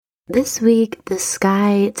This week, the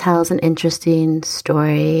sky tells an interesting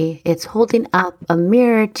story. It's holding up a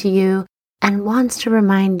mirror to you and wants to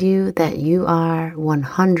remind you that you are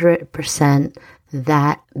 100%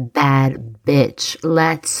 that bad bitch.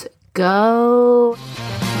 Let's go.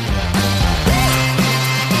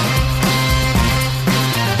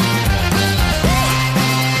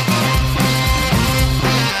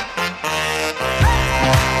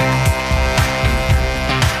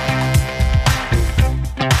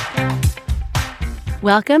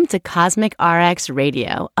 Welcome to Cosmic RX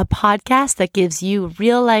Radio, a podcast that gives you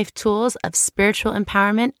real-life tools of spiritual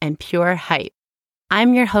empowerment and pure hype.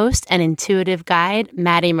 I'm your host and intuitive guide,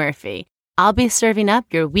 Maddie Murphy. I'll be serving up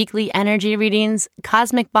your weekly energy readings,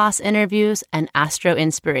 cosmic boss interviews, and astro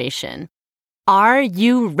inspiration. Are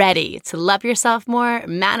you ready to love yourself more,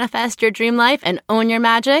 manifest your dream life, and own your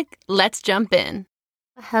magic? Let's jump in.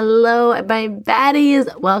 Hello, my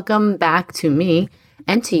baddies. Welcome back to me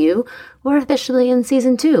and to you. We're officially in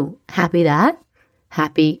season 2. Happy that.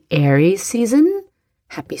 Happy Aries season.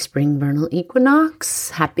 Happy spring vernal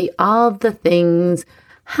equinox. Happy all of the things.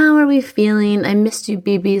 How are we feeling? I missed you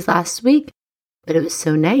BBs last week, but it was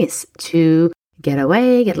so nice to get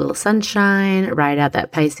away, get a little sunshine, ride out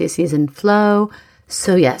that Pisces season flow.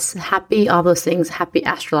 So yes, happy all those things. Happy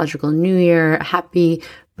astrological new year. Happy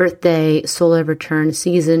birthday, solar return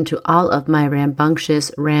season to all of my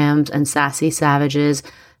rambunctious rams and sassy savages.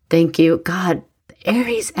 Thank you. God,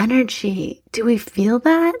 Aries energy. Do we feel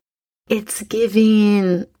that? It's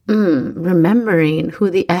giving remembering who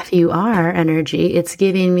the F you are energy. It's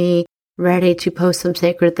giving me ready to post some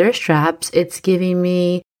sacred thirst traps. It's giving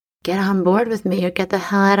me get on board with me or get the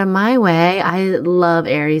hell out of my way. I love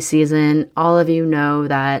Aries season. All of you know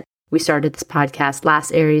that we started this podcast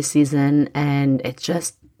last Aries season and it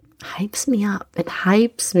just hypes me up. It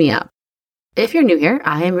hypes me up. If you're new here,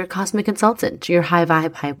 I am your cosmic consultant, your high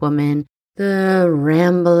vibe hype woman, the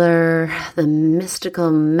rambler, the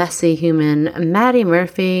mystical, messy human, Maddie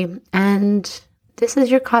Murphy, and this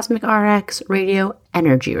is your Cosmic RX Radio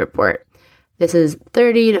Energy Report. This is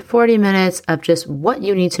 30 to 40 minutes of just what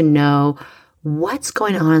you need to know, what's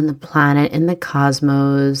going on in the planet, in the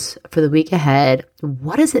cosmos for the week ahead.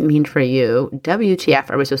 What does it mean for you? WTF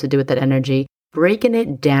are we supposed to do with that energy? Breaking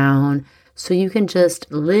it down so you can just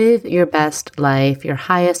live your best life, your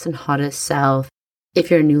highest and hottest self. If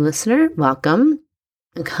you're a new listener, welcome.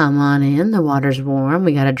 Come on in. The water's warm.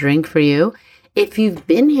 We got a drink for you. If you've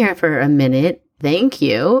been here for a minute, thank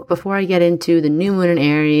you. Before I get into the new moon in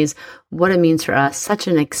Aries, what it means for us, such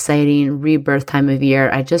an exciting rebirth time of year,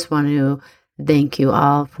 I just want to thank you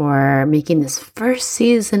all for making this first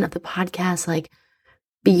season of the podcast like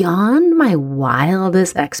beyond my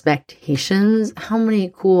wildest expectations. How many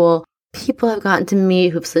cool people I've gotten to meet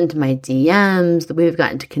who've slid into my DMs, the way we've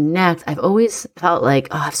gotten to connect. I've always felt like,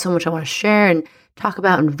 oh, I have so much I want to share and talk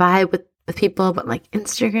about and vibe with people, but like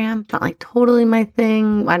Instagram, not like totally my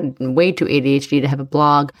thing. I'm way too ADHD to have a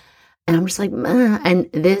blog. And I'm just like, meh.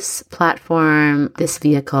 And this platform, this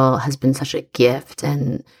vehicle has been such a gift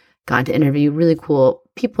and gotten to interview really cool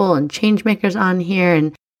people and change makers on here.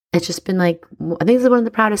 And it's just been like, I think this is one of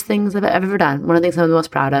the proudest things I've ever done. One of the things I'm the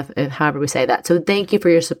most proud of, however we say that. So thank you for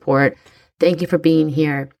your support. Thank you for being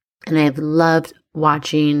here. And I've loved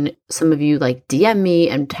watching some of you like DM me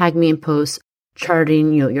and tag me in posts,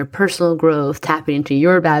 charting, your personal growth, tapping into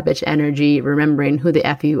your bad bitch energy, remembering who the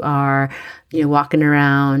F you are, walking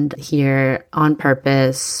around here on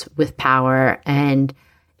purpose with power. And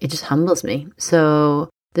it just humbles me. So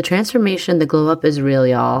the transformation, the glow up is real,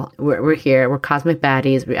 y'all. We're here. We're cosmic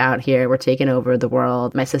baddies. We're out here. We're taking over the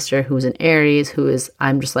world. My sister, who's an Aries,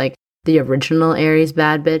 I'm just like the original Aries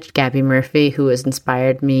bad bitch, Gabby Murphy, who has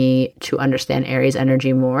inspired me to understand Aries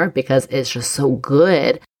energy more because it's just so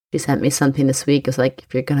good. She sent me something this week. It was like,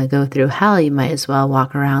 if you're going to go through hell, you might as well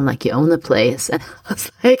walk around like you own the place. And I was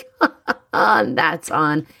like, that's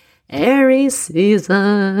on Aries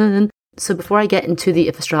season. So before I get into the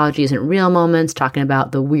if astrology isn't real moments, talking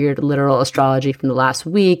about the weird literal astrology from the last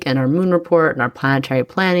week and our moon report and our planetary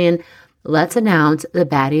planning, let's announce the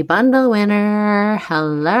Baddie Bundle winner.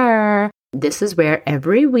 Hello. This is where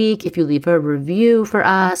every week, if you leave a review for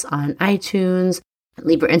us on iTunes,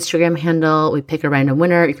 leave your Instagram handle, we pick a random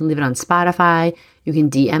winner. You can leave it on Spotify. You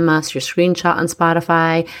can DM us your screenshot on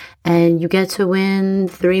Spotify, and you get to win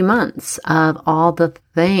 3 months of all the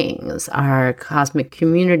things. Our Cosmic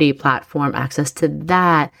Community platform, access to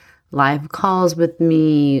that, live calls with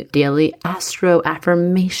me, daily astro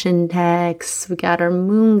affirmation texts. We got our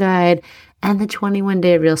moon guide and the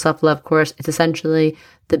 21-day real self-love course. It's essentially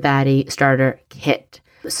the Baddie starter kit.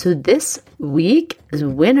 So this week's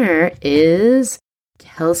winner is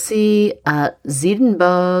Kelsey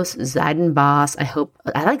Zeidenboss.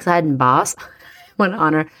 I like Zeidenboss. I want to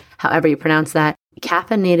honor however you pronounce that.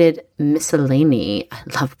 Caffeinated Miscellany. I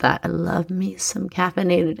love that. I love me some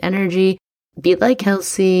caffeinated energy. Be Like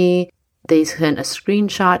Kelsey. They sent a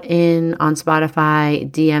screenshot in on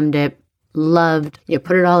Spotify, DM'd it, loved,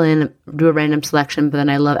 put it all in, do a random selection. But then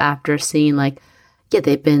I love after seeing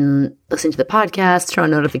they've been listening to the podcast, turn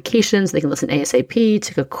on notifications, they can listen ASAP,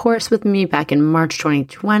 took a course with me back in March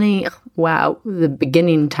 2020. Wow, the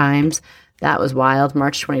beginning times. That was wild,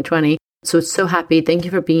 March 2020. So it's so happy. Thank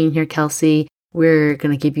you for being here, Kelsey. We're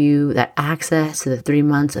going to give you that access to the 3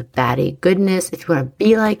 months of baddie goodness. If you want to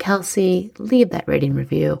be like Kelsey, leave that rating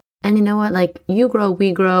review. And you know what? You grow,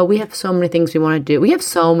 we grow. We have so many things we want to do. We have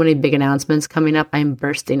so many big announcements coming up. I'm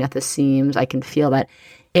bursting at the seams. I can feel that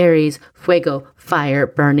Aries, fuego, fire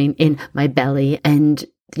burning in my belly. And,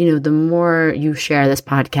 the more you share this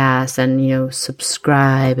podcast and,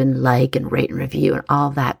 subscribe and like and rate and review and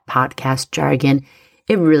all that podcast jargon,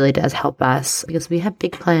 it really does help us because we have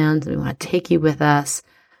big plans and we want to take you with us.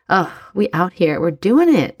 Oh, we out here. We're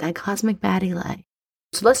doing it. That cosmic baddie life.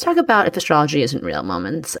 So let's talk about if astrology isn't real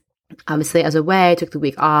moments. Obviously, as a way, I took the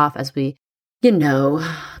week off as we, build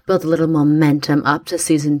a little momentum up to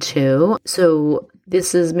season 2. So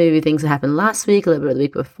this is maybe things that happened last week, a little bit of the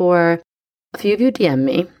week before. A few of you DM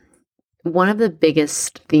me. One of the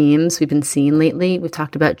biggest themes we've been seeing lately, we've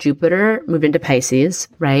talked about Jupiter moved into Pisces,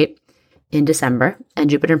 right, in December. And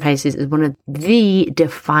Jupiter in Pisces is one of the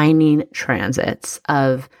defining transits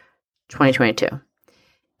of 2022.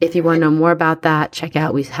 If you want to know more about that, check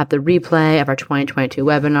out, we have the replay of our 2022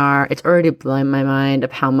 webinar. It's already blowing my mind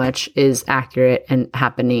of how much is accurate and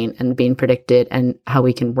happening and being predicted and how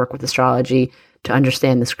we can work with astrology to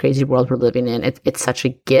understand this crazy world we're living in. It's such a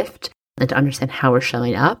gift and to understand how we're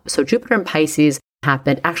showing up. So Jupiter in Pisces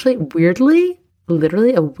happened actually weirdly,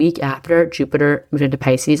 literally a week after Jupiter moved into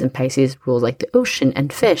Pisces, and Pisces rules the ocean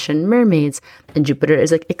and fish and mermaids, and Jupiter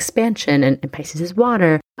is expansion and Pisces is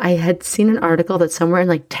water. I had seen an article that somewhere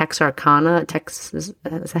in Texarkana, Texas, is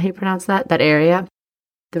that how you pronounce that? That area,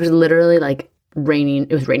 there was literally raining.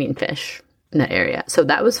 It was raining fish in that area. So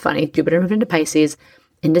that was funny. Jupiter moved into Pisces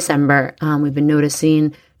in December. We've been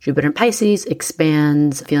noticing Jupiter in Pisces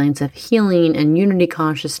expands feelings of healing and unity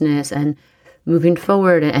consciousness and moving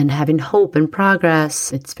forward and having hope and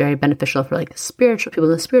progress. It's very beneficial for spiritual people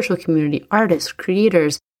in the spiritual community, artists,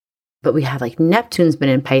 creators. But we have Neptune's been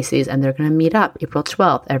in Pisces and they're going to meet up April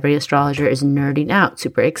 12th. Every astrologer is nerding out,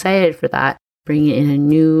 super excited for that, bringing in a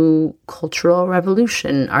new cultural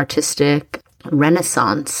revolution, artistic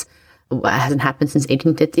renaissance. It hasn't happened since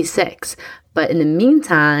 1856. But in the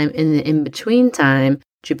meantime, in the in-between time,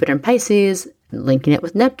 Jupiter in Pisces, linking it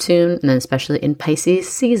with Neptune, and then especially in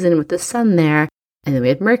Pisces season with the sun there. And then we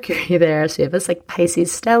have Mercury there. So we have this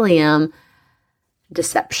Pisces stellium.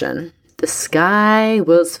 Deception. The sky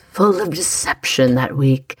was full of deception that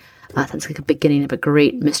week. Sounds like a beginning of a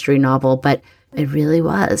great mystery novel, but it really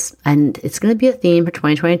was. And it's going to be a theme for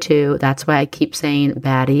 2022. That's why I keep saying,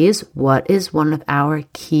 baddies, what is one of our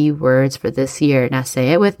key words for this year? Now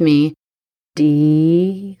say it with me.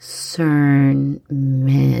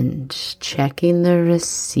 Discernment. Checking the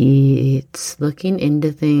receipts, looking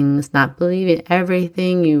into things, not believing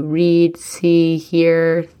everything you read, see,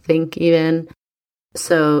 hear, think even.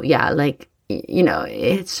 So yeah,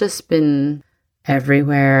 it's just been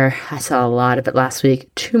everywhere. I saw a lot of it last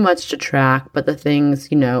week. Too much to track, but the things,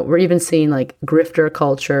 we're even seeing grifter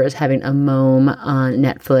culture is having a mome on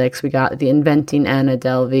Netflix. We got the Inventing Anna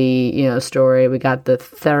Delvey, story. We got the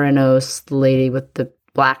Theranos lady with the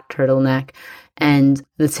black turtleneck and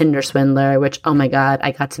the Tinder swindler, which, oh my God,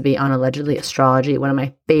 I got to be on Allegedly Astrology, one of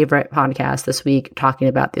my favorite podcasts this week, talking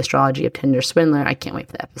about the astrology of Tinder swindler. I can't wait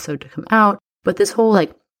for the episode to come out. But this whole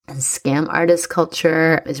scam artist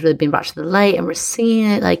culture is really being brought to the light, and we're seeing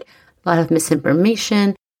it a lot of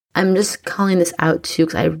misinformation. I'm just calling this out too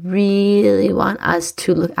because I really want us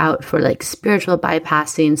to look out for spiritual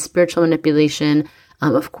bypassing, spiritual manipulation.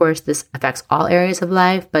 Of course, this affects all areas of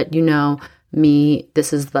life, but me,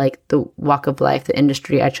 this is the walk of life, the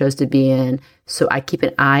industry I chose to be in. So I keep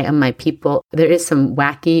an eye on my people. There is some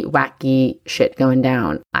wacky shit going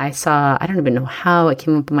down. I don't even know how it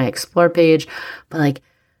came up on my Explore page, but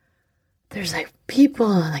there's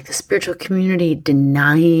people in the spiritual community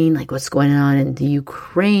denying what's going on in the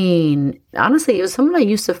Ukraine. Honestly, it was someone I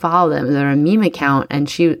used to follow them. They're a meme account, and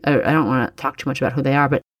I don't want to talk too much about who they are,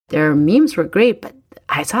 but their memes were great. But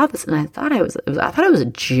I saw this and I thought it was a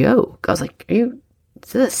joke. I was like, is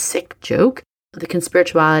this a sick joke? The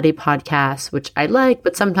Conspirituality podcast, which I like,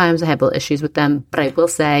 but sometimes I have little issues with them. But I will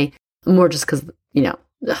say more just because,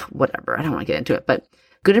 whatever. I don't want to get into it, but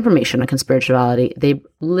good information on conspirituality. They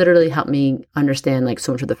literally helped me understand like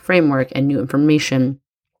so much of the framework and new information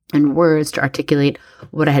and words to articulate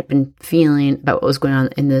what I had been feeling about what was going on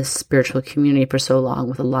in this spiritual community for so long,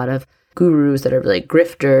 with a lot of gurus that are really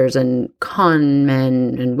grifters and con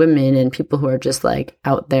men and women and people who are just like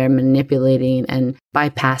out there manipulating and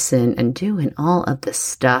bypassing and doing all of this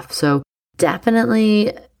stuff. So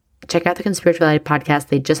definitely check out the Conspirituality podcast.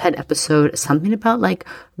 They just had episode something about like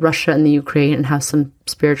Russia and the Ukraine and how some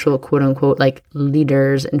spiritual quote unquote like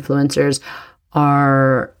leaders, influencers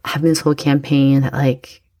are having this whole campaign that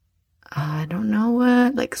like, I don't know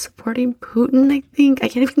what, like supporting Putin, I think. I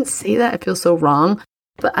can't even say that. I feel so wrong.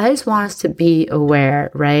 But I just want us to be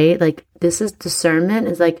aware, right? Like this is discernment,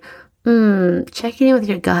 is like, checking in with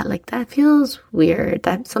your gut. Like that feels weird.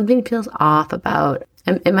 That something feels off about,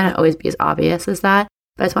 it might not always be as obvious as that,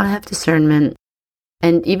 but I just want to have discernment.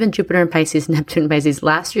 And even Jupiter and Pisces, Neptune and Pisces.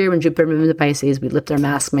 Last year when Jupiter moved into Pisces, we lifted our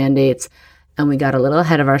mask mandates and we got a little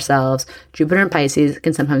ahead of ourselves. Jupiter and Pisces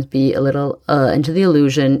can sometimes be a little into the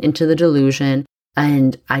illusion, into the delusion.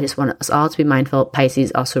 And I just want us all to be mindful.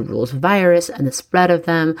 Pisces also rules virus and the spread of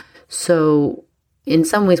them. So in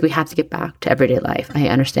some ways, we have to get back to everyday life. I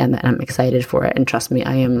understand that and I'm excited for it. And trust me,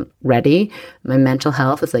 I am ready. My mental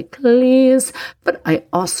health is like, please. But I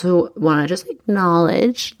also want to just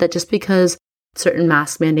acknowledge that just because certain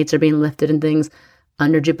mask mandates are being lifted and things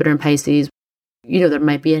under Jupiter and Pisces, there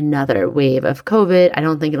might be another wave of COVID. I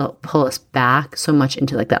don't think it'll pull us back so much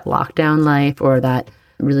into like that lockdown life or that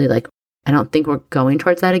really like, I don't think we're going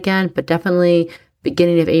towards that again, but definitely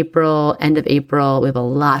beginning of April, end of April, we have a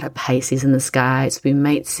lot of Pisces in the sky. So we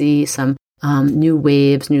might see some new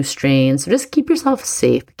waves, new strains. So just keep yourself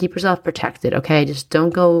safe, keep yourself protected. Okay. Just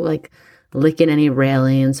don't go like licking any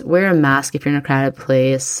railings, wear a mask if you're in a crowded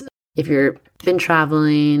place. If you've been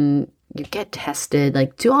traveling, you get tested,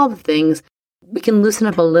 like do all the things. We can loosen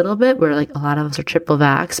up a little bit where like a lot of us are triple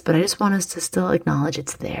vax, but I just want us to still acknowledge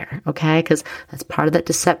it's there, okay? Because that's part of that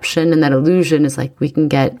deception and that illusion is like we can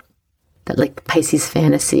get that like Pisces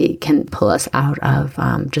fantasy can pull us out of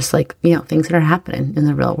just like, things that are happening in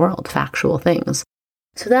the real world, factual things.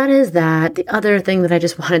 So that is that. The other thing that I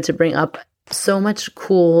just wanted to bring up, so much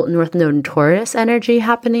cool North Node and Taurus energy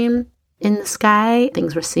happening in the sky.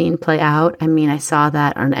 Things we're seeing play out. I mean, I saw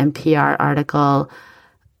that on an NPR article.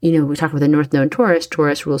 We talk about the North Node and Taurus.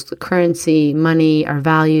 Taurus rules the currency, money, our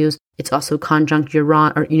values. It's also conjunct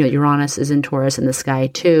Uranus is in Taurus in the sky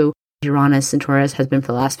too. Uranus in Taurus has been for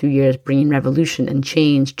the last few years bringing revolution and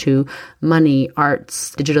change to money,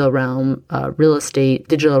 arts, digital realm,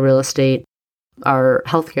 digital real estate, our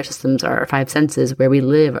healthcare systems, our five senses, where we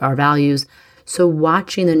live, our values. So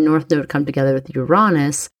watching the North Node come together with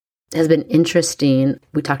Uranus has been interesting.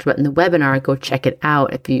 We talked about in the webinar. Go check it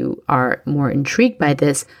out if you are more intrigued by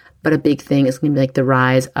this. But a big thing is going to be like the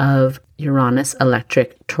rise of Uranus,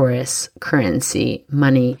 electric, Taurus, currency,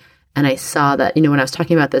 money. And I saw that, when I was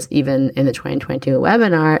talking about this, even in the 2022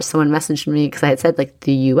 webinar, someone messaged me because I had said like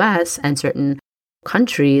the US and certain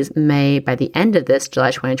countries may, by the end of this,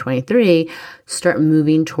 July 2023, start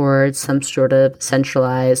moving towards some sort of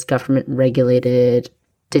centralized, government regulated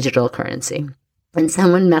digital currency. And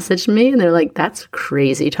someone messaged me and they're like, that's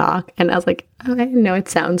crazy talk. And I was like, oh, I know it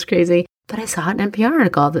sounds crazy, but I saw an NPR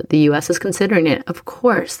article that the US is considering it. Of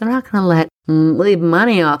course, they're not going to leave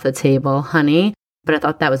money off the table, honey. But I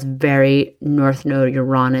thought that was very North Node,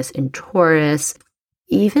 Uranus in Taurus.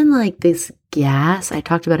 Even like this gas, I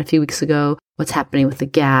talked about a few weeks ago, what's happening with the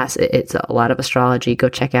gas. It's a lot of astrology. Go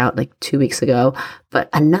check out like 2 weeks ago. But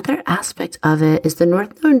another aspect of it is the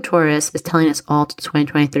North Node in Taurus is telling us all to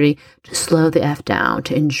 2023 to slow the F down,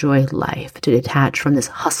 to enjoy life, to detach from this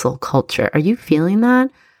hustle culture. Are you feeling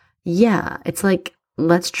that? Yeah, it's like,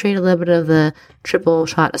 let's trade a little bit of the triple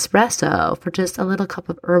shot espresso for just a little cup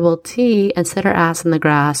of herbal tea and sit our ass in the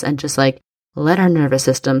grass and just like let our nervous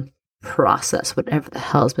system process whatever the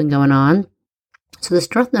hell has been going on. So this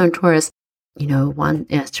North Node in Taurus, one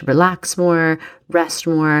is to relax more, rest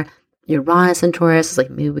more. Uranus in Taurus is like,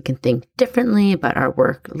 maybe we can think differently about our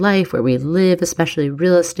work life, where we live, especially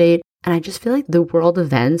real estate. And I just feel like the world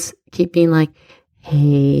events keep being like,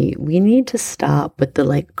 hey, we need to stop with the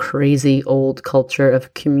like crazy old culture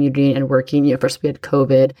of commuting and working. First we had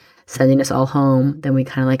COVID sending us all home. Then we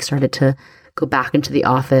kind of like started to go back into the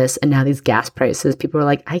office. And now these gas prices, people are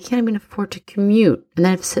like, I can't even afford to commute. And then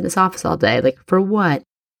I have to sit in this office all day. Like, for what?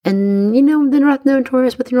 And, the North Node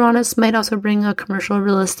Taurus with Uranus might also bring a commercial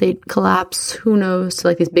real estate collapse. Who knows? To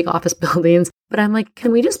like these big office buildings. But I'm like,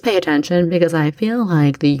 can we just pay attention? Because I feel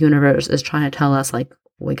like the universe is trying to tell us like,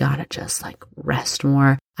 we gotta just like rest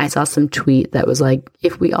more. I saw some tweet that was like,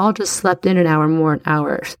 if we all just slept in an hour more,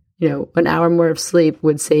 an hour more of sleep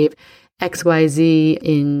would save XYZ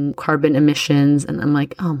in carbon emissions. And I'm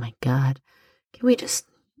like, oh my God, can we just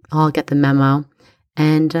all get the memo?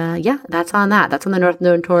 And that's on that. That's on the North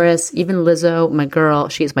Node Taurus. Even Lizzo, my girl,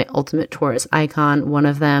 she's my ultimate Taurus icon, one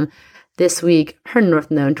of them. This week, her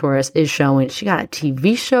North Node Taurus is showing. She got a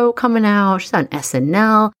TV show coming out. She's on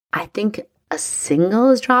SNL. I think a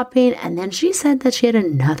single is dropping. And then she said that she had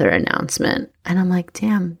another announcement. And I'm like,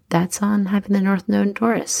 damn, that's on having the North Node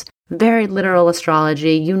Taurus. Very literal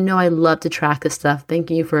astrology. You know I love to track this stuff. Thank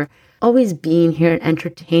you for always being here and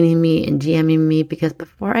entertaining me and DMing me, because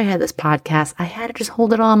before I had this podcast, I had to just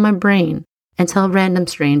hold it all in my brain and tell random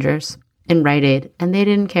strangers in Rite Aid, and they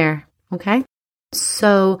didn't care, okay?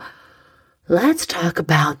 So let's talk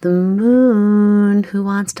about the moon. Who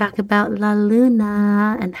wants to talk about La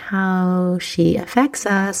Luna and how she affects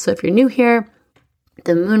us? So if you're new here,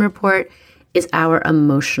 the moon report is our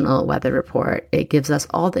emotional weather report. It gives us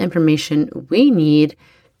all the information we need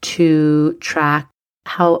to track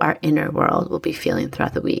how our inner world will be feeling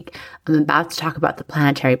throughout the week. I'm about to talk about the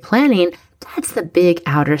planetary planning. That's the big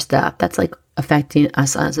outer stuff. That's like affecting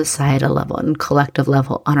us on a societal level and collective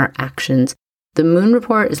level on our actions. The moon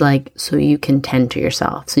report is like, so you can tend to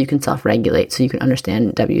yourself, so you can self-regulate, so you can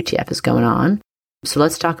understand WTF is going on. So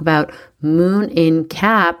let's talk about moon in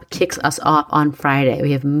Cap kicks us off on Friday.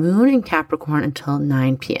 We have moon in Capricorn until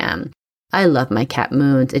 9 p.m. I love my Cap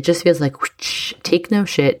moons. It just feels like, whoosh, take no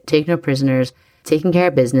shit, take no prisoners, taking care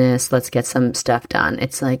of business. Let's get some stuff done.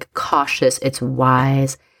 It's like cautious. It's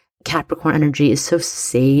wise. Capricorn energy is so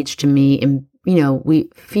sage to me. And, we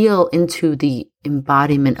feel into the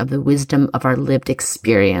embodiment of the wisdom of our lived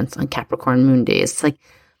experience on Capricorn moon days. It's like,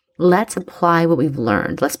 let's apply what we've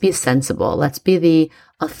learned. Let's be sensible. Let's be the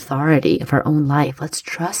authority of our own life. Let's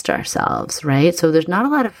trust ourselves, right? So there's not a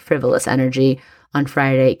lot of frivolous energy on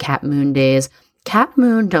Friday, Cap moon days. Cap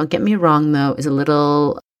moon, don't get me wrong though, is a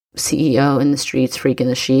little CEO in the streets, freak in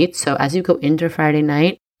the sheets. So as you go into Friday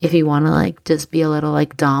night, if you want to like just be a little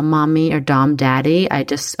like Dom mommy or Dom daddy, I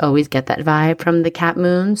just always get that vibe from the Cap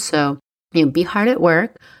moon. So, be hard at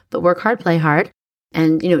work, but work hard, play hard.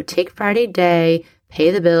 And, take Friday day, pay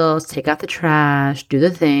the bills, take out the trash, do the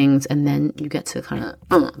things, and then you get to kind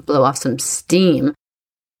of blow off some steam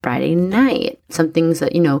Friday night. Some things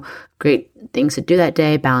that, great things to do that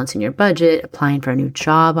day, balancing your budget, applying for a new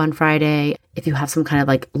job on Friday. If you have some kind of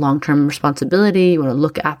like long-term responsibility, you want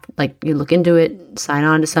to look into it, sign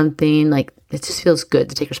on to something, like it just feels good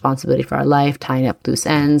to take responsibility for our life, tying up loose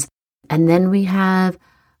ends. And then we have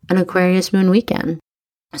an Aquarius moon weekend.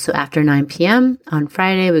 So after 9 p.m. on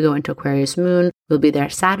Friday, we go into Aquarius moon. We'll be there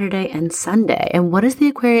Saturday and Sunday. And what does the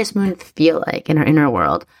Aquarius moon feel like in our inner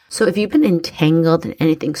world? So if you've been entangled in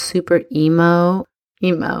anything super emo,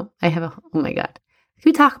 oh my God. If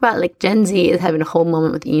we talk about like Gen Z is having a whole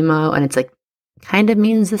moment with emo, and it's like kind of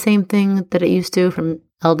means the same thing that it used to from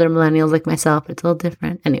elder millennials like myself, but it's a little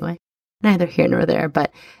different. Anyway, neither here nor there,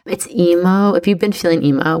 but it's emo. If you've been feeling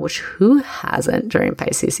emo, which who hasn't during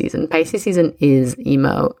Pisces season? Pisces season is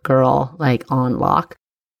emo girl, like on lock.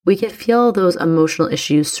 We can feel those emotional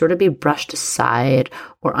issues sort of be brushed aside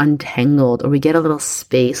or untangled, or we get a little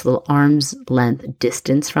space, a little arm's length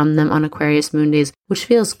distance from them on Aquarius moon days, which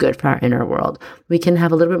feels good for our inner world. We can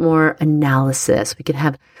have a little bit more analysis. We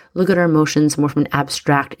can look at our emotions more from an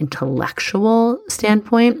abstract intellectual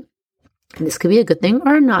standpoint. And this could be a good thing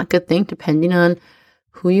or a not good thing, depending on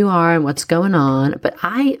who you are and what's going on. But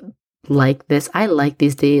I like this. I like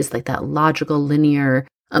these days, like that logical, linear,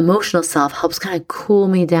 emotional self helps kind of cool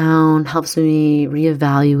me down, helps me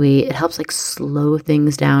reevaluate. It helps like slow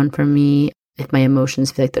things down for me if my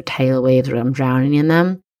emotions feel like they're tidal waves or I'm drowning in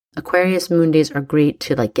them. Aquarius moon days are great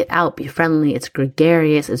to like get out, be friendly. It's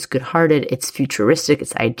gregarious, it's good-hearted, it's futuristic,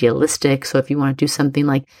 it's idealistic. So if you want to do something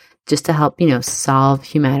like just to help, solve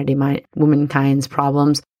womankind's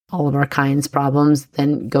problems, all of our kind's problems,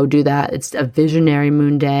 then go do that. It's a visionary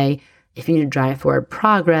moon day. If you need to drive forward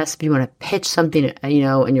progress, if you want to pitch something, and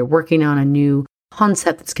you're working on a new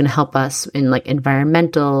concept that's going to help us in like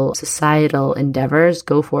environmental, societal endeavors,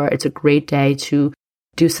 go for it. It's a great day to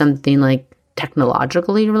do something like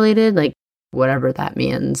technologically related, like whatever that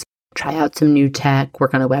means. Try out some new tech,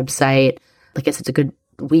 work on a website. Like I guess it's a good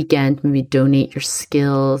weekend. Maybe donate your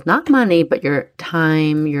skills, not money, but your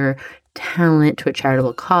time, your talent to a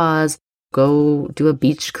charitable cause. Go do a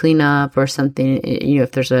beach cleanup or something.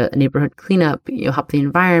 If there's a neighborhood cleanup, help the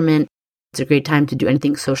environment. It's a great time to do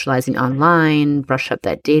anything socializing online, brush up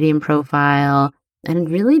that dating profile, and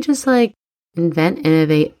really just like invent,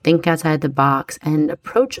 innovate, think outside the box, and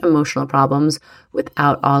approach emotional problems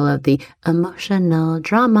without all of the emotional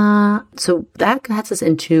drama. So that gets us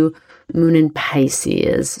into Moon in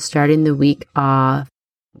Pisces, starting the week off.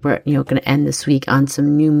 We're going to end this week on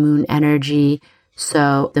some new moon energy.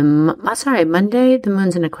 So Monday, the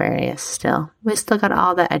moon's in Aquarius still. We still got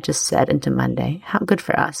all that I just said into Monday. How good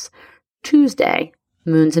for us. Tuesday,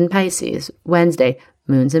 moon's in Pisces. Wednesday,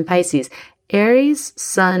 moon's in Pisces. Aries,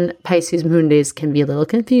 Sun, Pisces, moon days can be a little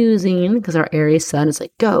confusing because our Aries Sun is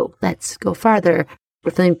like, let's go farther.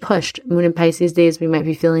 We're feeling pushed. Moon in Pisces days, we might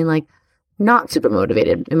be feeling like not super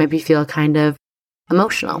motivated. We might feel kind of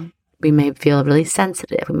emotional. We may feel really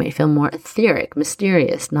sensitive. We may feel more etheric,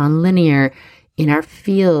 mysterious, nonlinear in our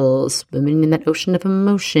feels, swimming in that ocean of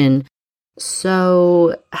emotion.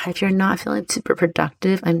 So if you're not feeling super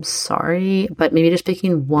productive, I'm sorry, but maybe just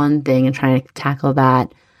picking one thing and trying to tackle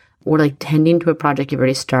that, or like tending to a project you've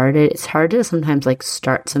already started. It's hard to sometimes like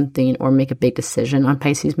start something or make a big decision on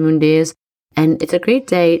Pisces moon days. And it's a great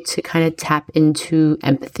day to kind of tap into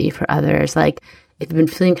empathy for others. Like if you've been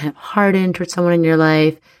feeling kind of hardened towards someone in your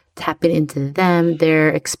life, tapping into them, their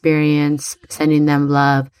experience, sending them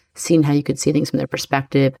love, seeing how you could see things from their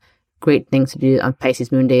perspective. Great things to do on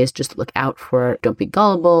Pisces moon days. Just look out for, don't be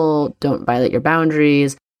gullible, don't violate your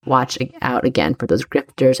boundaries. Watch out again for those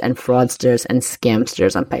grifters and fraudsters and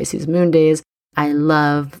scamsters on Pisces moon days. I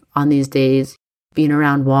love on these days being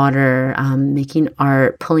around water, making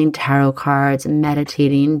art, pulling tarot cards,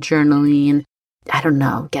 meditating, journaling. I don't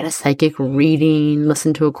know, get a psychic reading,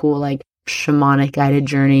 listen to a cool like shamanic guided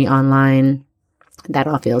journey online. That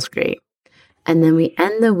all feels great. And then we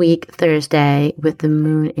end the week Thursday with the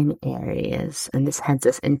moon in Aries. And this heads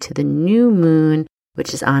us into the new moon,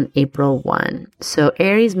 which is on April 1. So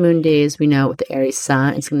Aries moon days, we know with the Aries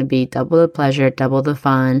sun, it's going to be double the pleasure, double the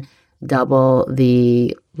fun, double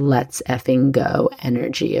the let's effing go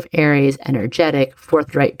energy of Aries, energetic,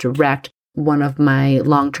 forthright, direct. One of my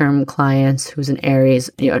long-term clients who's an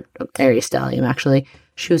Aries, Aries stellium actually,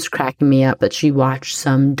 she was cracking me up, but she watched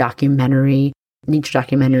some nature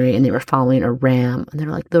documentary, and they were following a ram, and they're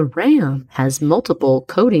like, the ram has multiple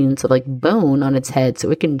coatings of like bone on its head, so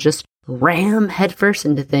it can just ram headfirst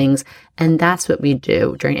into things. And that's what we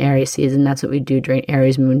do during Aries season. That's what we do during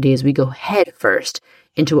Aries moon days. We go headfirst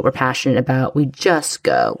into what we're passionate about. We just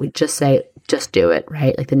go. We just say, just do it,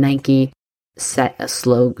 right? Like the Nike set a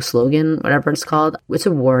slogan, whatever it's called. It's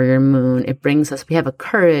a warrior moon. It brings us, we have a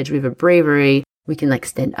courage, we have a bravery. We can like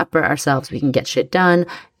stand up for ourselves. We can get shit done.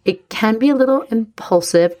 It can be a little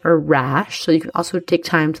impulsive or rash. So you can also take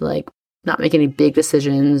time to like not make any big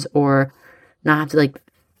decisions or not have to like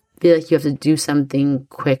feel like you have to do something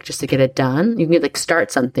quick just to get it done. You can like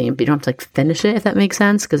start something, but you don't have to like finish it, if that makes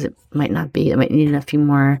sense, because it might not be. It might need a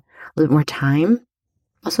little bit more time.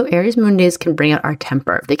 Also, Aries moon days can bring out our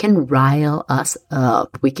temper. They can rile us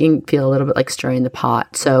up. We can feel a little bit like stirring the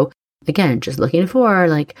pot. So again, just looking for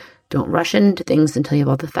like, don't rush into things until you have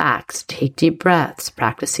all the facts. Take deep breaths,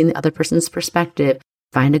 practice seeing the other person's perspective,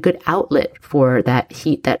 find a good outlet for that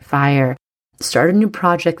heat, that fire. Start a new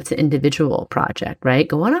project that's an individual project, right?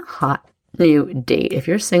 Go on a hot new date. If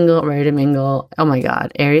you're single, ready to mingle, oh my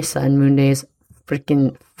God, Aries sun, moon days,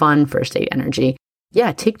 freaking fun first date energy.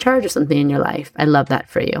 Yeah, take charge of something in your life. I love that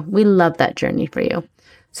for you. We love that journey for you.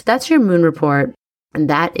 So that's your moon report. And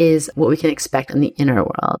that is what we can expect in the inner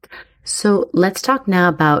world. So let's talk now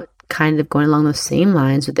about kind of going along those same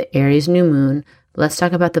lines with the Aries new moon. Let's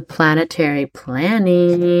talk about the planetary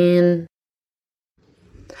planning.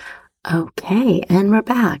 Okay, and we're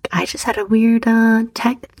back. I just had a weird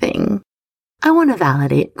tech thing. I want to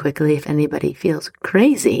validate quickly if anybody feels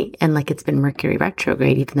crazy and like it's been Mercury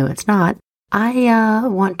retrograde, even though it's not. I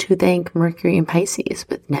want to thank Mercury in Pisces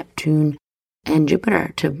with Neptune and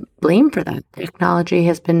Jupiter to blame for that. Technology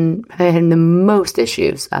has been having the most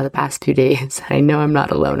issues the past few days. I know I'm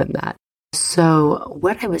not alone in that. So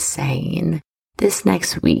what I was saying, this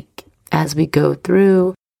next week, as we go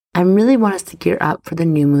through, I really want us to gear up for the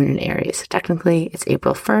new moon in Aries. Technically, it's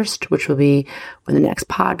April 1st, which will be when the next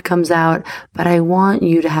pod comes out, but I want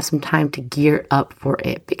you to have some time to gear up for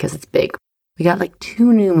it because it's big. We got like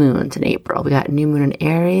 2 new moons in April. We got new moon in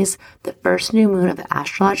Aries. The first new moon of the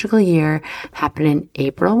astrological year happened in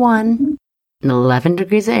April 1, in 11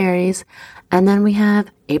 degrees of Aries. And then we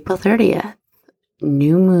have April 30th,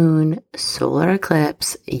 new moon, solar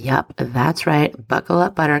eclipse. Yup, that's right. Buckle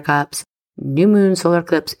up, buttercups. New moon, solar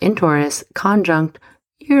eclipse in Taurus, conjunct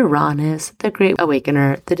Uranus, the great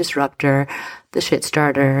awakener, the disruptor, the shit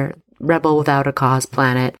starter, rebel without a cause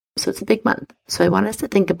planet. So it's a big month. So I want us to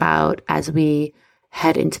think about, as we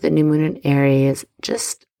head into the new moon in Aries,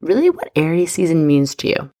 just really what Aries season means to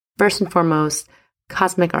you. first and foremost,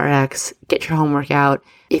 Cosmic RX, get your homework out.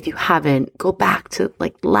 If you haven't, go back to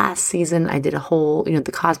like last season. I did a whole,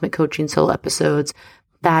 the Cosmic Coaching solo episodes,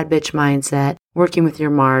 Bad Bitch Mindset, working with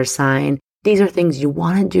your Mars sign. These are things you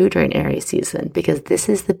want to do during Aries season because this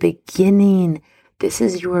is the beginning. This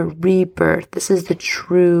is your rebirth. This is the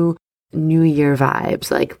true New Year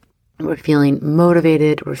vibes. Like we're feeling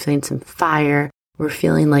motivated. We're feeling some fire. We're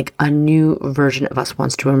feeling like a new version of us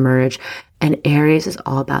wants to emerge. And Aries is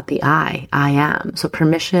all about the I am. So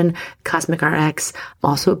permission, Cosmic RX,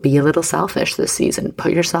 also be a little selfish this season.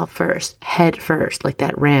 Put yourself first, head first, like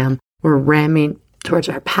that ram. We're ramming towards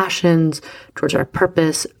our passions, towards our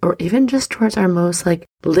purpose, or even just towards our most like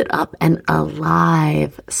lit up and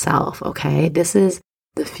alive self. Okay. This is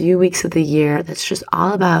the few weeks of the year that's just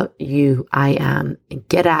all about you, I am.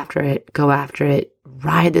 Get after it, go after it,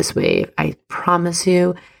 ride this wave. I promise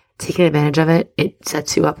you, taking advantage of it, it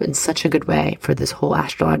sets you up in such a good way for this whole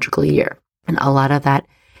astrological year. And a lot of that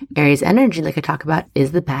Aries energy, like I talk about,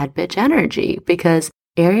 is the bad bitch energy because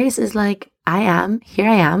Aries is like, I am, here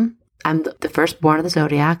I am. I'm the firstborn of the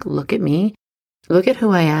zodiac. Look at me. Look at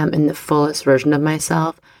who I am in the fullest version of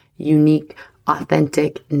myself, unique,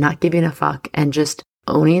 authentic, not giving a fuck, and just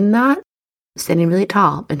owning that, standing really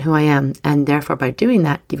tall in who I am. And therefore, by doing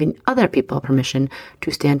that, giving other people permission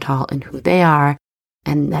to stand tall in who they are.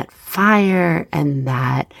 And that fire and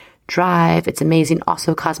that drive, it's amazing.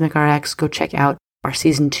 Also, Cosmic RX, go check out our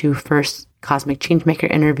season 2 first Cosmic Changemaker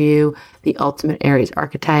interview, the ultimate Aries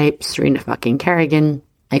archetype, Serena fucking Kerrigan.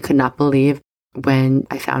 I could not believe when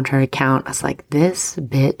I found her account. I was like, this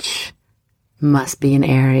bitch must be an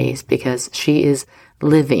Aries because she is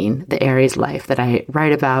living the Aries life that I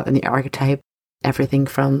write about in the archetype. Everything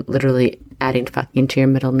from literally adding fucking to your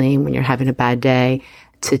middle name when you're having a bad day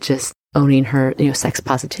to just owning her, sex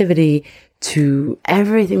positivity, to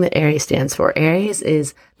everything that Aries stands for. Aries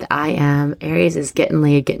is the I am. Aries is getting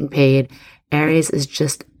laid, getting paid. Aries is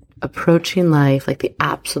just approaching life like the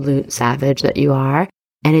absolute savage that you are.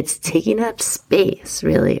 And it's taking up space,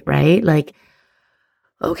 really, right? Like,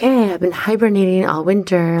 okay, I've been hibernating all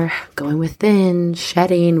winter, going within,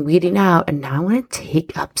 shedding, weeding out, and now I want to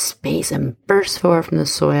take up space and burst forward from the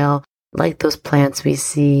soil like those plants we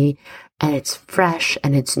see. And it's fresh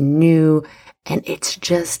and it's new and it's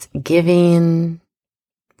just giving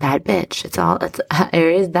that bitch. It's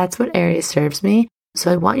Aries. That's what Aries serves me.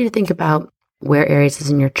 So I want you to think about where Aries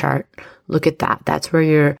is in your chart. Look at that. That's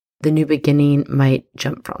where the new beginning might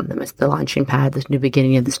jump from. It's the launching pad, this new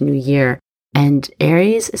beginning of this new year. And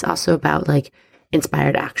Aries is also about like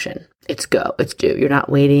inspired action. It's go, it's do. You're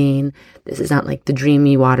not waiting. This is not like the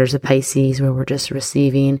dreamy waters of Pisces where we're just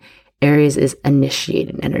receiving. Aries is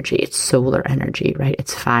initiating energy. It's solar energy, right?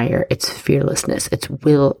 It's fire. It's fearlessness. It's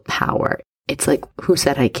willpower. It's like, who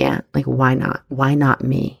said I can't? Like, why not? Why not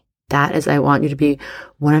me? That is, I want you to be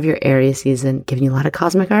one of your Aries season, giving you a lot of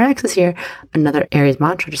Cosmic RXs here. Another Aries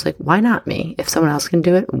mantra, just like, why not me? If someone else can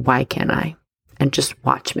do it, why can't I? And just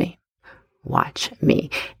watch me. Watch me.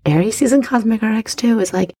 Aries season Cosmic RX too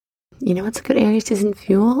is like, what's a good Aries season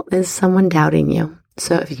fuel? Is someone doubting you.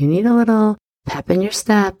 So if you need a little pep in your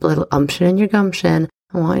step, a little umption in your gumption,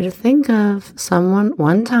 I want you to think of someone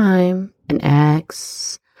one time, an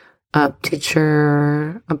ex, a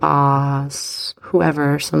teacher, a boss,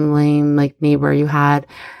 whoever, some lame like neighbor you had,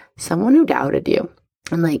 someone who doubted you,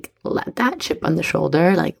 and like let that chip on the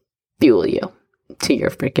shoulder like fuel you to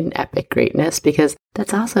your freaking epic greatness, because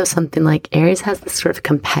that's also something like Aries has this sort of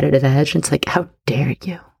competitive edge. And it's like, how dare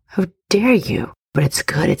you? How dare you? But it's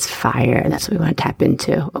good. It's fire. And that's what we want to tap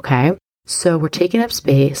into. Okay. So we're taking up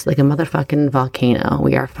space like a motherfucking volcano.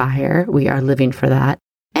 We are fire. We are living for that.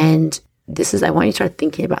 And I want you to start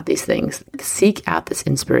thinking about these things. Seek out this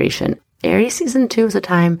inspiration. Aries season 2 is a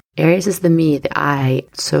time. Aries is the me, the I.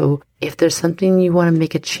 So if there's something you want to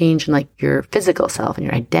make a change in like your physical self and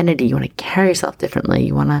your identity, you want to carry yourself differently.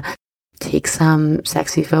 You want to take some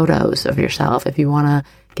sexy photos of yourself. If you want to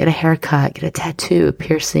get a haircut, get a tattoo, a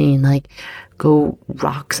piercing, like go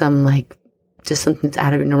rock some like just something that's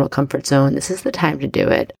out of your normal comfort zone. This is the time to do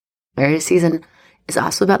it. Aries season is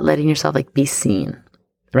also about letting yourself like be seen,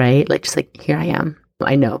 right? Like just like, here I am.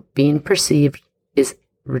 I know being perceived is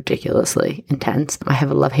ridiculously intense. I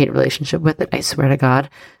have a love-hate relationship with it. I swear to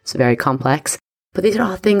God, it's very complex. But these are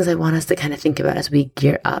all things I want us to kind of think about as we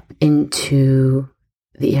gear up into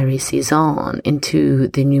the Aries season, into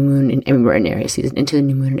the new moon. We're in Aries season, into the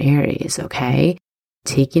new moon in Aries, okay?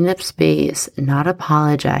 Taking up space, not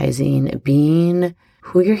apologizing, being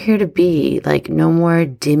who you're here to be. Like no more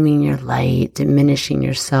dimming your light, diminishing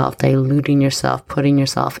yourself, diluting yourself, putting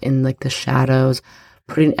yourself in like the shadows,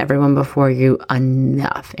 putting everyone before you.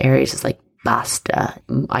 Enough. Aries is like, basta.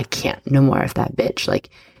 I can't, no more of that bitch. Like,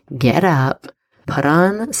 get up, put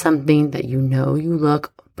on something that you know you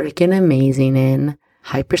look freaking amazing in,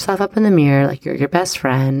 hype yourself up in the mirror like you're your best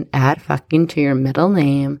friend, add fucking to your middle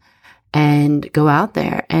name, and go out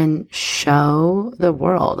there and show the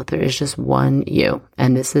world that there is just one you,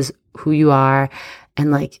 and this is who you are,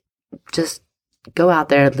 and like, just go out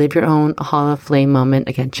there, live your own Hall of Flame moment.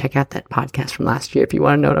 Again, check out that podcast from last year if you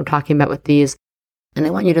want to know what I'm talking about with these. And I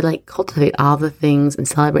want you to like cultivate all the things and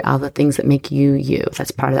celebrate all the things that make you, you. That's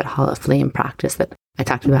part of that Hall of Flame practice that I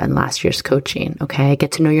talked about in last year's coaching. Okay.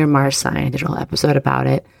 Get to know your Mars sign. I did a whole episode about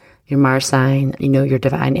it. Your Mars sign, you know, your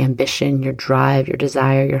divine ambition, your drive, your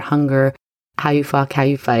desire, your hunger, how you fuck, how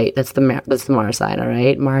you fight. That's the Mars sign. All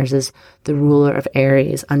right. Mars is the ruler of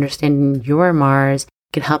Aries. Understanding your Mars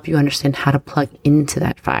can help you understand how to plug into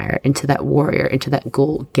that fire, into that warrior, into that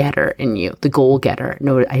goal getter in you, the goal getter.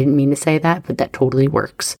 No, I didn't mean to say that, but that totally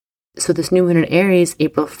works. So this new moon in Aries,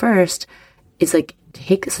 April 1st, is like,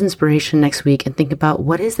 take this inspiration next week and think about,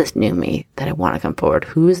 what is this new me that I want to come forward?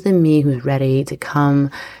 Who's the me who's ready to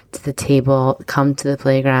come to the table, come to the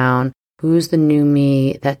playground? Who's the new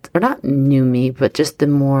me or not new me, but just the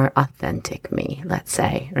more authentic me, let's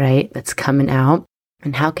say, right? That's coming out.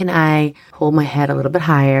 And how can I hold my head a little bit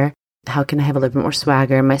higher? How can I have a little bit more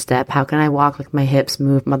swagger in my step? How can I walk like my hips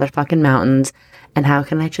move motherfucking mountains? And how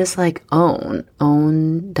can I just like own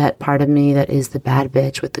that part of me that is the bad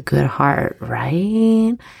bitch with the good heart,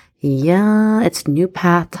 right? Yeah, it's new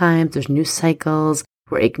path times. There's new cycles.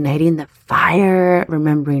 We're igniting the fire,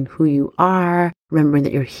 remembering who you are, remembering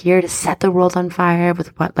that you're here to set the world on fire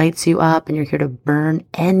with what lights you up, and you're here to burn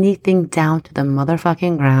anything down to the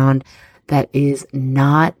motherfucking ground that is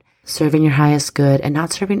not serving your highest good and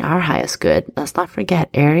not serving our highest good. Let's not forget,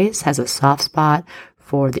 Aries has a soft spot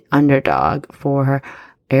for the underdog, for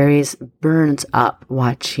Aries burns up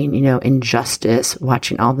watching, injustice,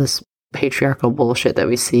 watching all this patriarchal bullshit that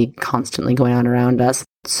we see constantly going on around us.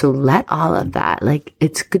 So let all of that, like,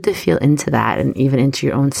 it's good to feel into that and even into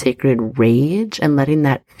your own sacred rage and letting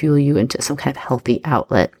that fuel you into some kind of healthy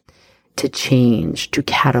outlet to change, to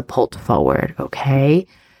catapult forward, okay?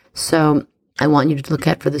 So I want you to look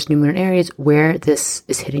at, for this new moon in Aries, where this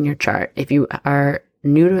is hitting your chart. If you are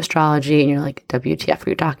new to astrology and you're like, WTF, what are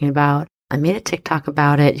you talking about? I made a TikTok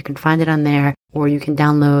about it. You can find it on there, or you can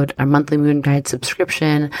download our monthly moon guide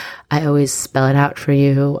subscription. I always spell it out for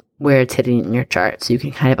you where it's hitting in your chart, so you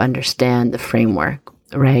can kind of understand the framework,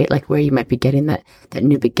 right? Like where you might be getting that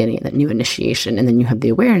new beginning, that new initiation, and then you have the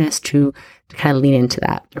awareness to kind of lean into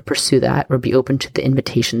that or pursue that or be open to the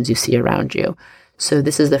invitations you see around you. So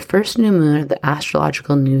this is the first new moon of the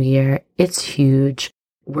astrological new year. It's huge.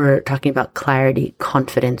 We're talking about clarity,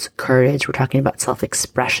 confidence, courage. We're talking about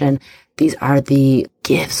self-expression. These are the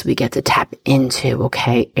gifts we get to tap into,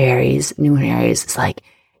 okay? Aries, new moon Aries is like,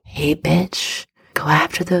 hey, bitch, go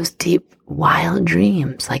after those deep, wild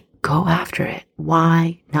dreams. Like, go after it.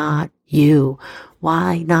 Why not you?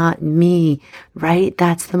 Why not me? Right?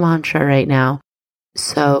 That's the mantra right now.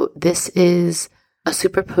 So this is a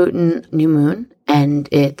super potent new moon, and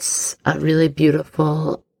it's a really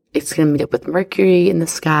beautiful, it's going to meet up with Mercury in the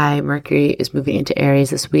sky. Mercury is moving into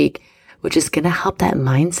Aries this week, which is going to help that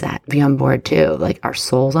mindset be on board too. Like, our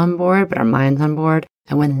soul's on board, but our mind's on board.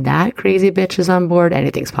 And when that crazy bitch is on board,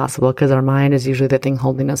 anything's possible, because our mind is usually the thing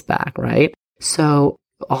holding us back, right? So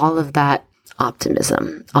all of that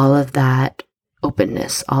optimism, all of that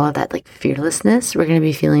openness, all of that like fearlessness, we're going to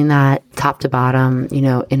be feeling that top to bottom,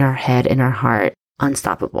 in our head, in our heart.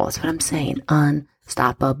 Unstoppable. That's what I'm saying.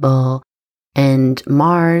 Unstoppable. And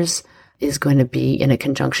Mars is going to be in a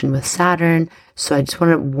conjunction with Saturn. So I just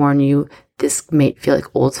want to warn you, this may feel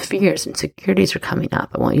like old fears and insecurities are coming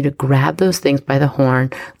up. I want you to grab those things by the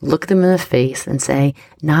horn, look them in the face and say,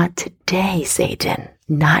 not today, Satan.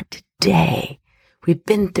 Not today. We've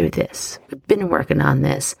been through this. We've been working on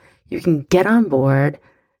this. You can get on board.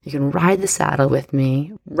 You can ride the saddle with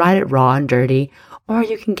me, ride it raw and dirty, or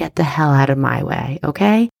you can get the hell out of my way,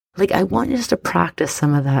 okay? Like, I want you just to practice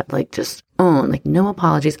some of that, like, just own, like, no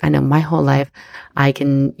apologies. I know my whole life I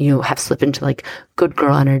can, have slipped into, like, good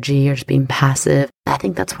girl energy or just being passive. I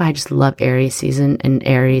think that's why I just love Aries season and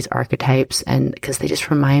Aries archetypes, and because they just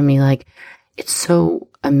remind me, like, it's so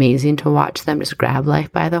amazing to watch them just grab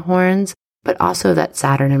life by the horns. But also that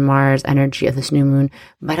Saturn and Mars energy of this new moon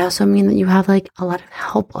might also mean that you have like a lot of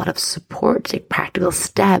help, a lot of support to take practical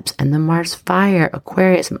steps. And the Mars fire,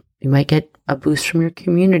 Aquarius, you might get a boost from your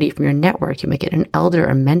community, from your network. You might get an elder,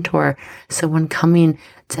 a mentor, someone coming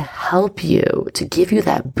to help you, to give you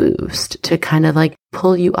that boost, to kind of like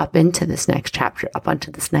pull you up into this next chapter, up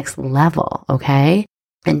onto this next level, okay?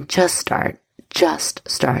 And just start. just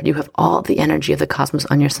start. You have all the energy of the cosmos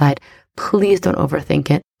on your side. Please don't overthink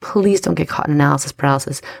it. Please don't get caught in analysis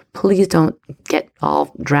paralysis. Please don't get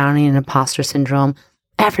all drowning in imposter syndrome.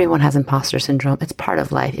 Everyone has imposter syndrome. It's part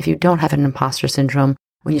of life. If you don't have an imposter syndrome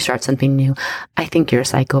when you start something new, I think you're a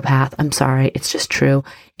psychopath. I'm sorry. It's just true.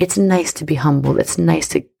 It's nice to be humbled. It's nice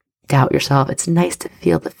to doubt yourself. It's nice to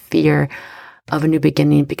feel the fear of a new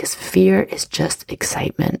beginning, because fear is just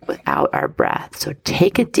excitement without our breath. So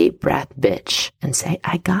take a deep breath, bitch, and say,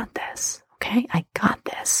 I got this. Okay? I got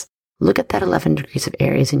this. Look at that 11 degrees of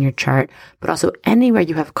Aries in your chart, but also anywhere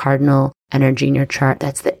you have cardinal energy in your chart,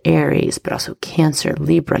 that's the Aries, but also Cancer,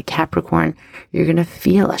 Libra, Capricorn. You're going to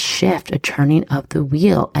feel a shift, a turning of the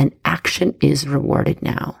wheel, and action is rewarded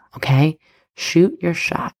now. Okay? Shoot your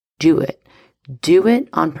shot. Do it. Do it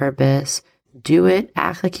on purpose. Do it.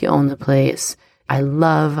 Act like you own the place. I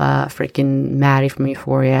love freaking Maddie from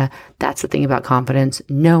Euphoria. That's the thing about confidence.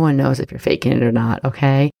 No one knows if you're faking it or not,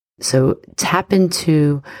 okay? So tap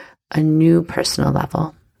into a new personal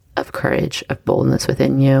level of courage, of boldness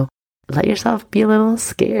within you. Let yourself be a little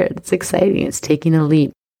scared. It's exciting. It's taking a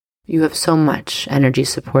leap. You have so much energy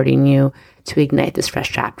supporting you to ignite this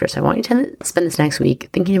fresh chapter. So I want you to spend this next week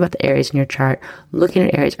thinking about the Aries in your chart, looking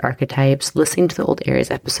at Aries archetypes, listening to the old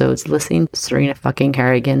Aries episodes, listening to Serena fucking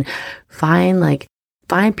Kerrigan. Find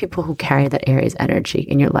people who carry that Aries energy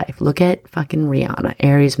in your life. Look at fucking Rihanna,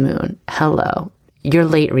 Aries moon. Hello. You're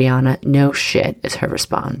late, Rihanna. No shit is her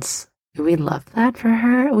response. We love that for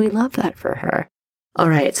her. We love that for her. All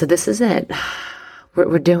right. So this is it.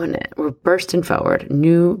 We're doing it. We're bursting forward.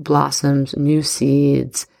 New blossoms, new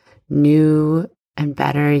seeds, new and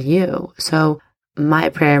better you. So my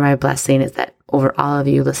prayer, my blessing is that over all of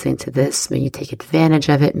you listening to this, may you take advantage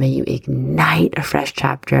of it. May you ignite a fresh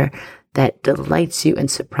chapter that delights you and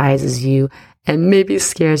surprises you and maybe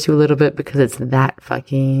scares you a little bit, because it's that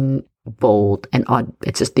fucking bold, and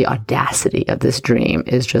it's just the audacity of this dream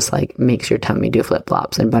is just like makes your tummy do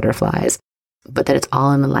flip-flops and butterflies, but that it's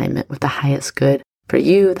all in alignment with the highest good for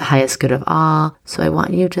you, the highest good of all. So I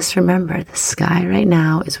want you to just remember, the sky right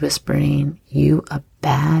now is whispering, you a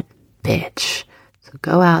bad bitch. So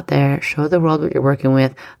go out there, show the world what you're working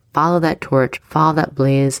with, follow that torch, follow that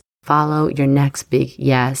blaze, follow your next big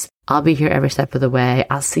yes. I'll be here every step of the way.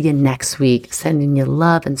 I'll see you next week, sending you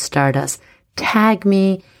love and stardust. Tag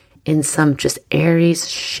me in some just Aries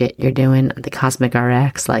shit you're doing at the Cosmic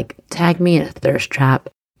RX. Like, tag me in a thirst trap.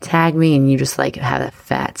 Tag me and you just like have a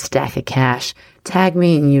fat stack of cash. Tag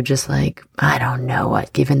me and you just like, I don't know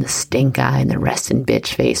what, giving the stink eye and the resting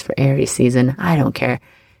bitch face for Aries season. I don't care.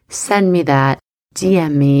 Send me that.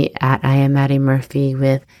 DM me at I am Maddie Murphy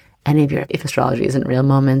with any of your If Astrology Isn't Real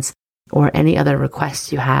moments, or any other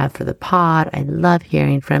requests you have for the pod. I love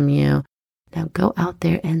hearing from you. Now go out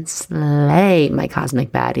there and slay, my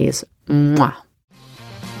cosmic baddies. Mwah.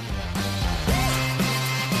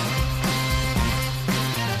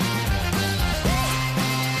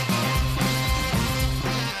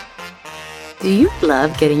 Do you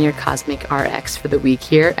love getting your Cosmic RX for the week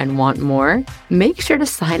here and want more? Make sure to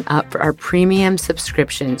sign up for our premium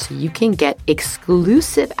subscription so you can get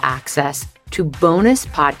exclusive access to bonus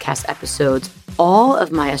podcast episodes, all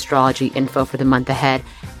of my astrology info for the month ahead,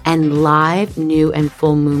 and live new and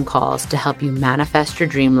full moon calls to help you manifest your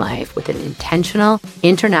dream life with an intentional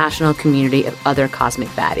international community of other cosmic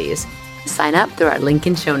baddies. Sign up through our link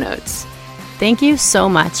in show notes. Thank you so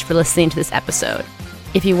much for listening to this episode.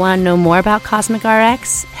 If you want to know more about Cosmic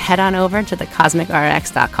RX, head on over to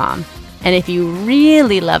thecosmicrx.com. And if you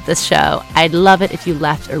really love this show, I'd love it if you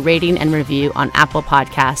left a rating and review on Apple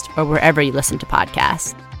Podcasts or wherever you listen to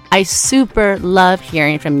podcasts. I super love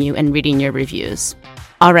hearing from you and reading your reviews.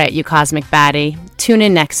 All right, you cosmic baddie, tune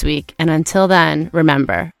in next week. And until then,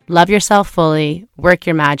 remember, love yourself fully, work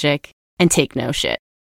your magic, and take no shit.